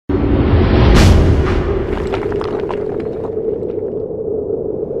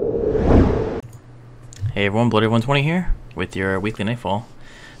Hey everyone, Bloody120 here with your weekly Nightfall.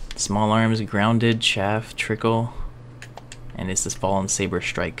 Small arms, grounded, chaff, trickle, and it's this fallen saber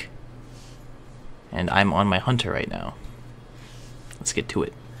strike. And I'm on my hunter right now. Let's get to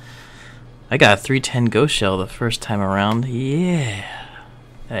it. I got a 310 ghost shell the first time around. Yeah,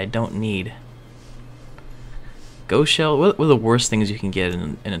 that I don't need. Ghost shell. What are the worst things you can get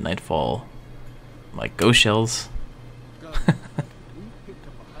in a Nightfall? Like ghost shells.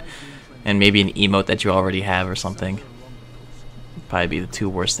 And maybe an emote that you already have or something. Probably be the two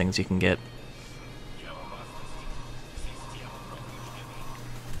worst things you can get.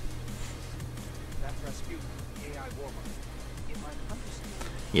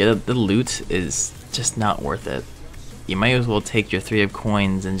 Yeah, the loot is just not worth it. You might as well take your 3 of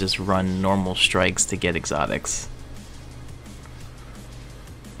coins and just run normal strikes to get exotics.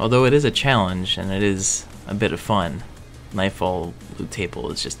 Although it is a challenge and it is a bit of fun. Nightfall loot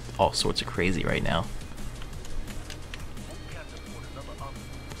table is just all sorts of crazy right now.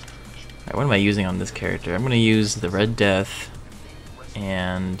 Alright, what am I using on this character? I'm going to use the Red Death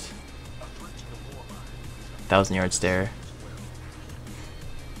and 1,000-yard stare.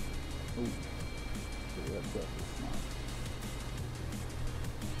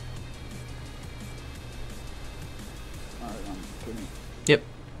 Yep.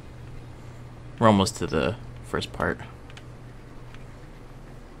 We're almost to the first part.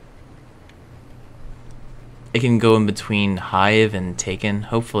 It can go in between Hive and Taken.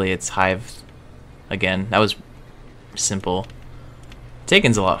 Hopefully it's Hive again. That was simple.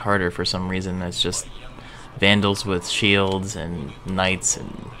 Taken's a lot harder for some reason. It's just Vandals with shields and Knights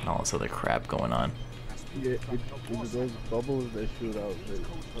and all this other crap going on. Yeah, it's those bubbles that shoot out the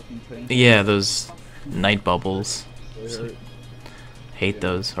fucking thing. Yeah, those Night bubbles. So, hate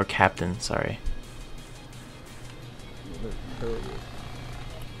those. Or Captain, sorry.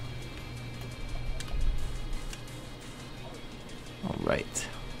 Alright.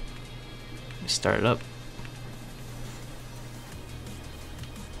 Start it up.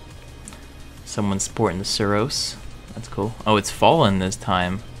 Someone's sporting the Suros. That's cool. Oh, it's fallen this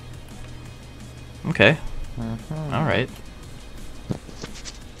time. Okay. Alright.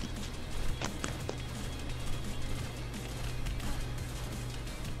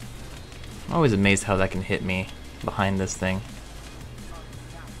 I'm always amazed how that can hit me behind this thing.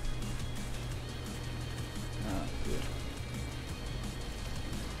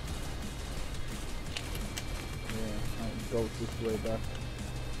 Go this way back.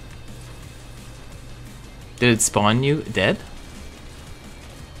 Did it spawn you dead?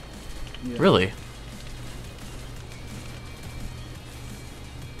 Yeah. Really?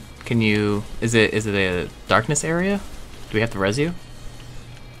 Can you? Is it a darkness area? Do we have to res you?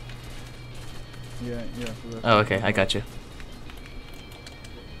 Yeah. So Oh, okay. I got you.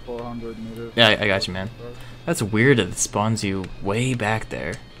 400 meters. Yeah, I got you, man. That's weird that it spawns you way back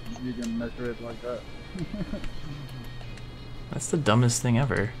there. You can measure it like that. That's the dumbest thing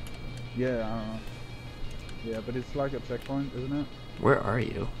ever. Yeah, I don't know. Yeah, but it's like a checkpoint, isn't it? Where are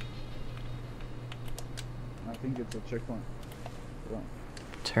you? I think it's a checkpoint. Yeah.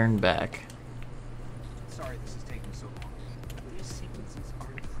 Turn back. Sorry this is taking so long. These sequences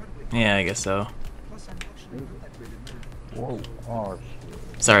are incredibly Yeah, I guess so. plus I'm actually not that great at Whoa. Oh,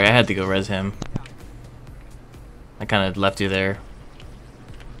 shit. Sorry, I had to go res him. I kind of left you there.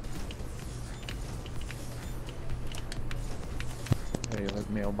 Hey, let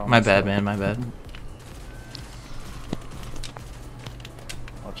me all by My bad, myself. man. My bad.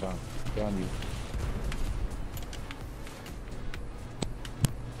 Watch out. Down you.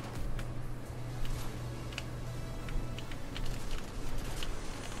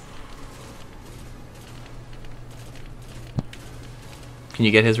 Can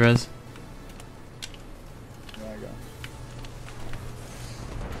you get his res? There I go.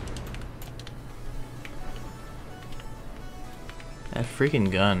 That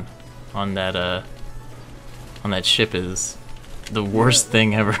freaking gun on that ship is the worst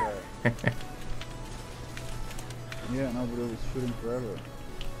thing ever. Yeah, no, but it was shooting forever.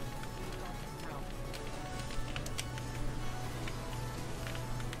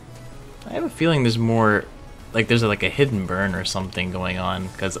 I have a feeling there's more, like there's like a hidden burn or something going on,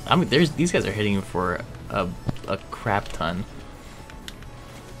 because these guys are hitting for a crap ton.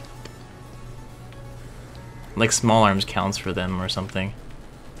 Like small arms counts for them or something.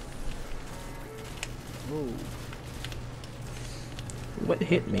 Whoa. What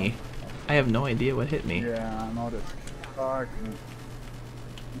hit me? I have no idea what hit me. Yeah, I know this. Fuck.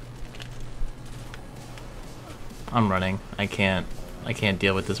 I'm running. I can't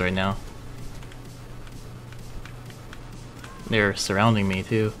deal with this right now. They're surrounding me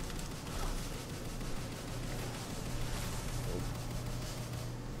too.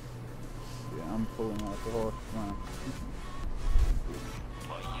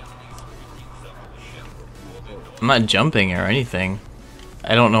 I'm not jumping or anything.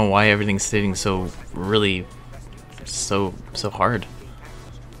 I don't know why everything's sitting so really so hard.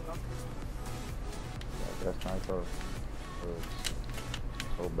 Yeah, that's Nightfall.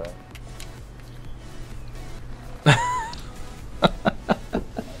 So bad.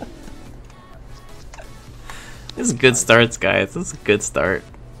 This is good starts, guys. This is a good start.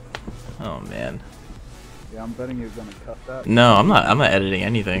 Oh man. Yeah, I'm betting you're gonna cut that. No, I'm not editing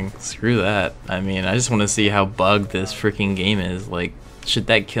anything. Screw that. I mean, I just want to see how bugged this freaking game is. Like, should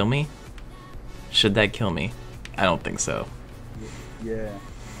that kill me? Should that kill me? I don't think so. Yeah.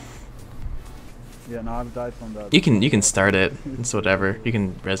 Yeah, no, I've died from that. You can start it. It's whatever. You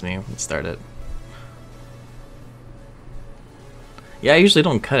can res me and start it. Yeah, I usually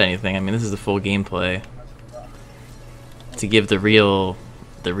don't cut anything. I mean, this is the full gameplay to give the real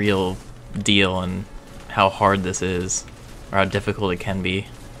deal and how hard this is, or how difficult it can be.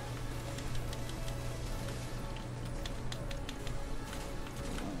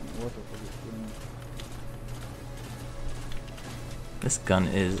 What the fuck is doing? This gun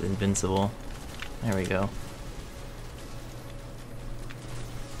is invincible. There we go.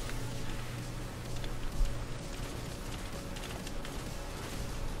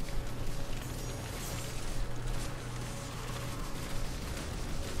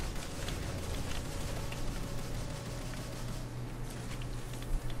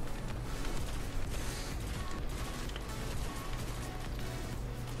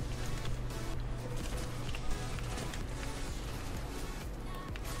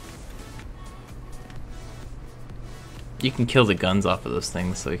 You can kill the guns off of those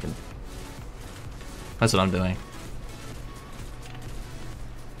things, so you can... That's what I'm doing.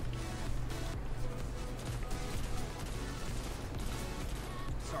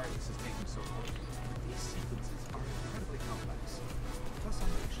 Sorry this is taking so long. But these sequences are incredibly complex. Plus, I'm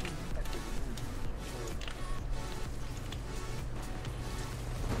actually not that good at them.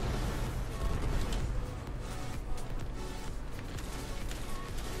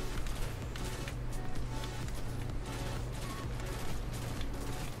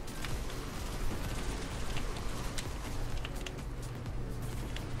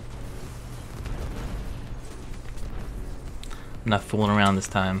 I'm not fooling around this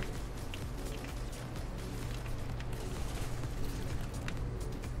time.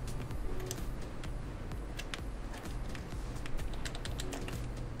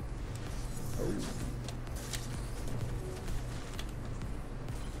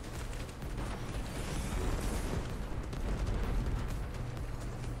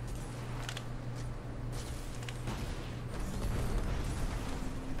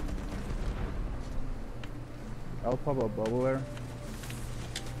 I'll pop a bubble there.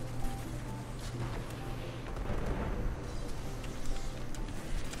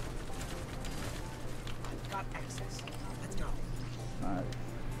 I've got access. Let's go. Nice.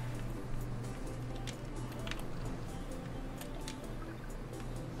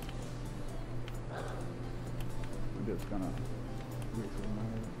 I'm just gonna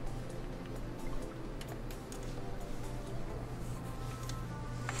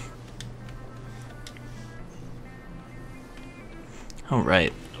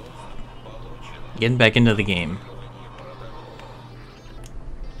Alright. Getting back into the game.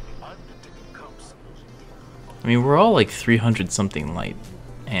 I mean, we're all like 300 something light,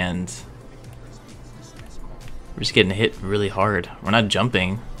 and we're just getting hit really hard. We're not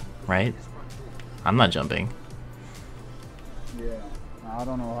jumping, right? I'm not jumping. Yeah. I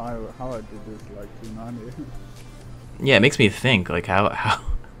don't know how I did this like 290. Yeah, it makes me think, like, how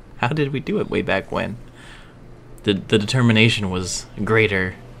did we do it way back when? The determination was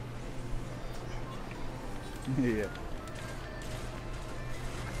greater. Yeah.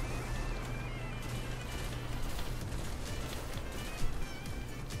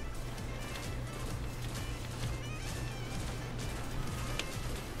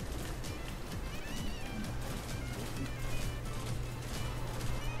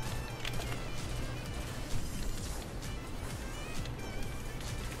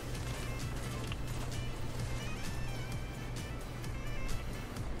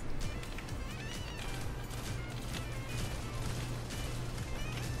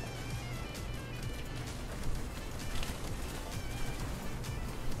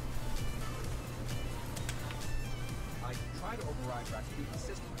 I try to override Rasputin's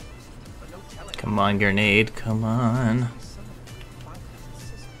system, but no telling. Come on, grenade, come on. Some of the bypass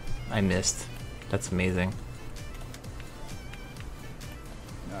systems. I missed. That's amazing.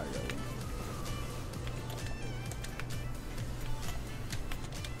 Yeah, I got one.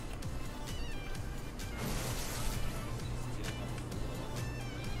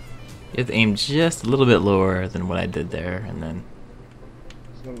 You have to aim just a little bit lower than what I did there, and then...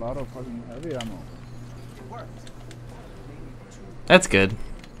 There's a lot of fucking heavy ammo. It worked. Maybe two. That's good.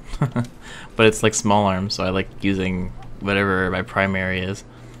 But it's like small arms, so I like using whatever my primary is.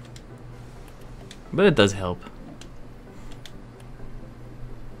 But it does help.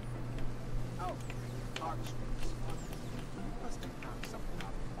 Oh, archers. You must have found something out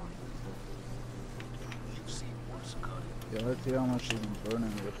of the mine. You've seen worse good. Yeah, let's see how much you can burn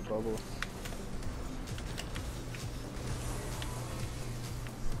in with the bubble.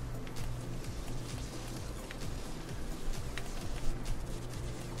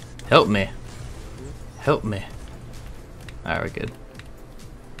 Help me. Help me. Alright, we're good.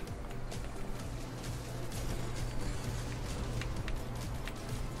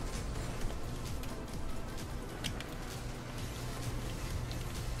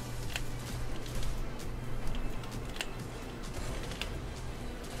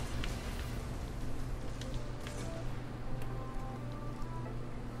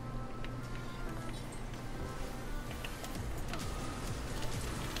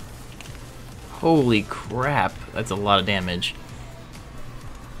 Holy crap, that's a lot of damage.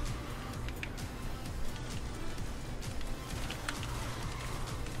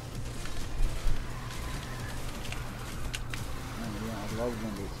 Man, yeah, I love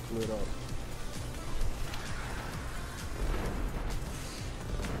when they split up.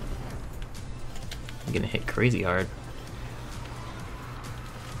 I'm getting hit crazy hard.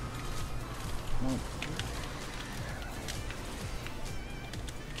 No,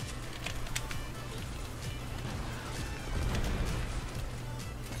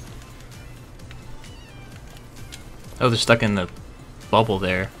 Oh, they're stuck in the bubble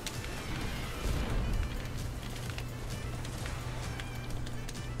there.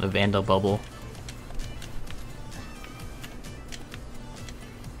 The Vandal bubble.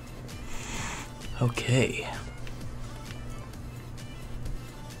 Okay.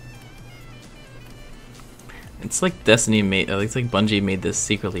 It's like Destiny made, it's like Bungie made this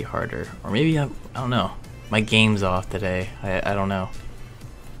secretly harder. Or maybe, I don't know. My game's off today. I don't know.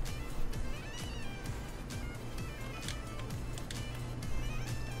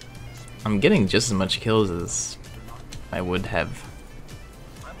 I'm getting just as much kills as I would have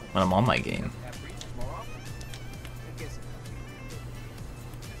when I'm on my game.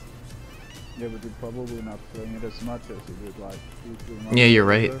 yeah, but you're probably not playing it as much as you did like 2-3 months Yeah, you're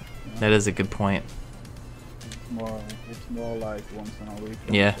right. ago, you know? That is a good point. It's more like once in a week.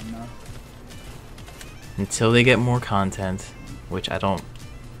 Yeah. Now. Until they get more content, which I don't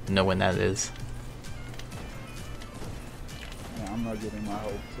know when that is. Yeah, I'm not getting my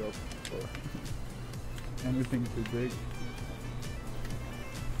hopes up for anything too big.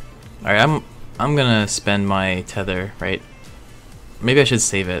 Alright, I'm gonna spend my tether, right? Maybe I should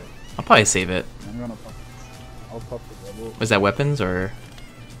save it. I'll probably save it. I'm gonna pop. I'll pop the bubble. Was that weapons or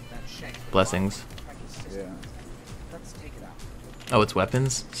blessings? Yeah. Let's take it out. Oh, it's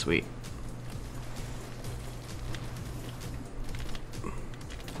weapons? Sweet.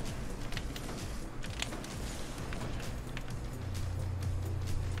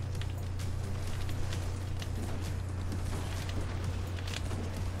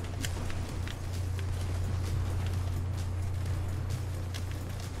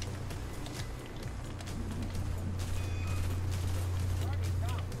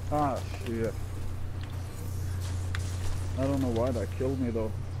 Ah, shit. I don't know why that killed me though.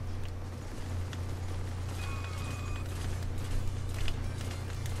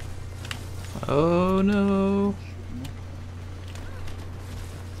 Oh no.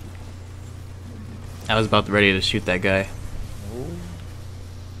 I was about ready to shoot that guy.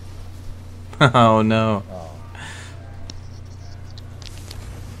 Oh. Oh no. Oh.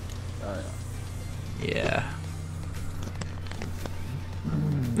 Oh yeah. Yeah.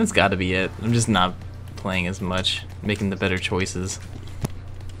 That's gotta be it. I'm just not playing as much, making the better choices.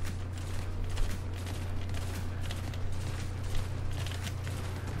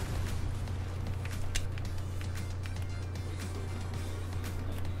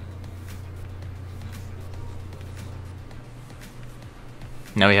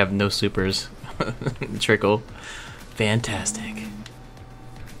 Now we have no supers. Trickle. Fantastic.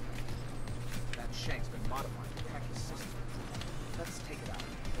 That shank's been modified to hack the system. Let's take it out.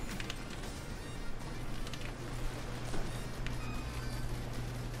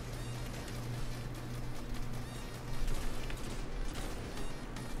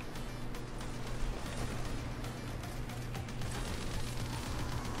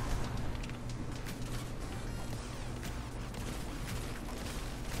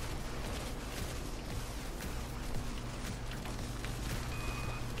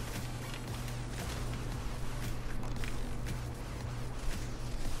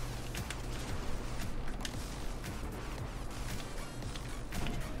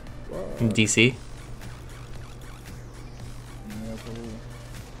 DC? Yeah, probably.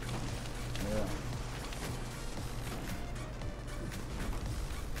 Yeah.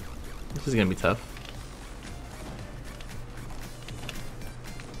 This is gonna be tough.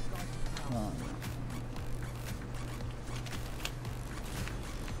 Oh,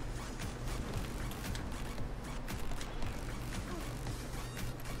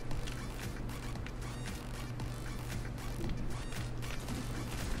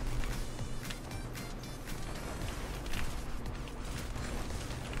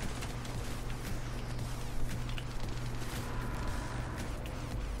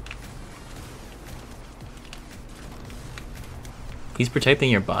 He's protecting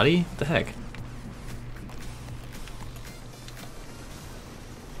your body? What the heck?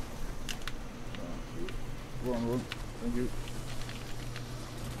 Run. Thank you.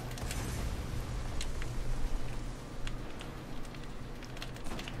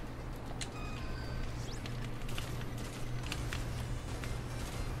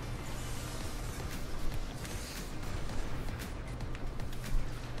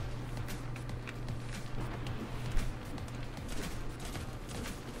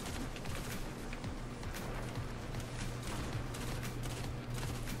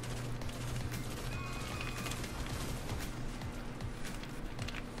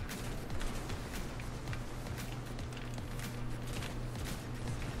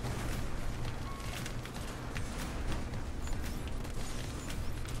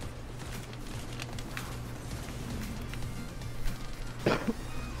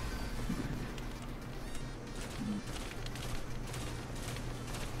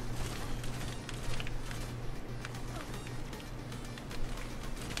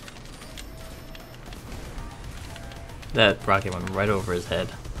 That rocket went right over his head.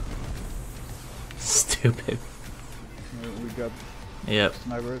 Stupid. We got Yep.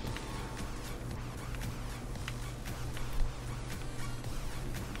 snipers.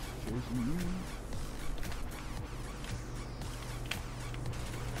 Chasing me.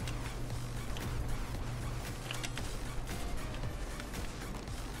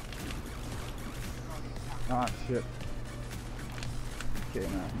 Ah, shit. Okay,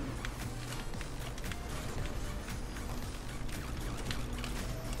 now.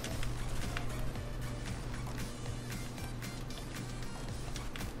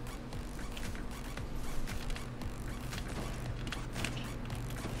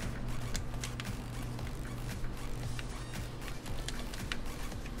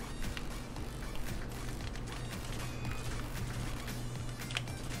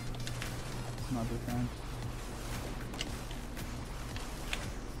 Not the time.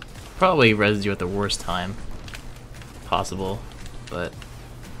 Probably res you at the worst time possible, but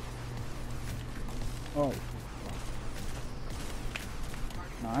Oh.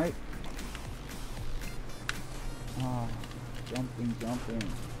 Night. Ah, jumping.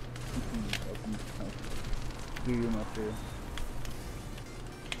 Do you not there?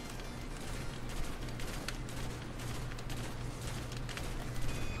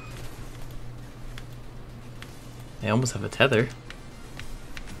 they almost have a tether.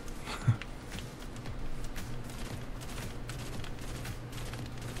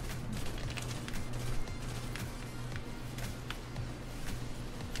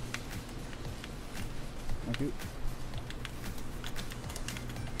 Thank you.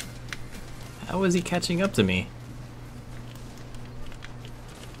 How is he catching up to me?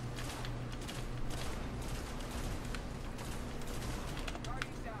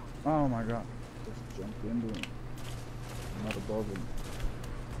 Oh my god. Just jumped into him. Not above him.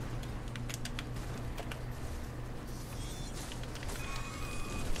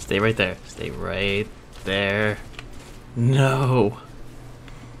 Stay right there. Stay right there. No.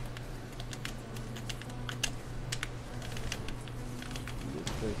 This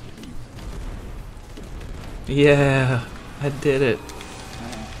place is easy. Yeah, I did it.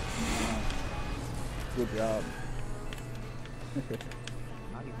 Good job.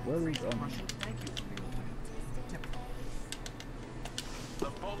 Where are we going? Thank you for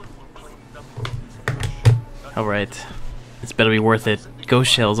being Alright. It's better be worth it.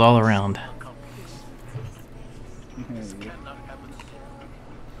 Ghost shells all around.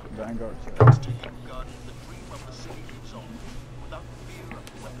 Vanguard shot.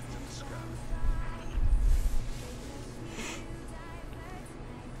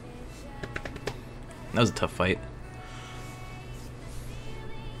 That was a tough fight.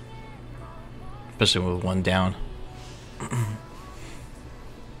 Especially with one down.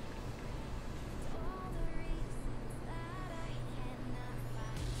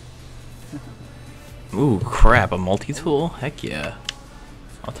 Ooh, crap, a multi-tool? Heck yeah.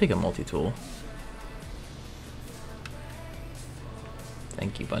 I'll take a multi-tool.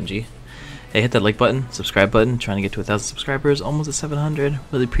 Thank you, Bungie. Hey, hit that like button, subscribe button. Trying to get to 1,000 subscribers, almost at 700.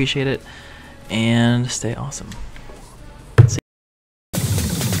 Really appreciate it. And stay awesome.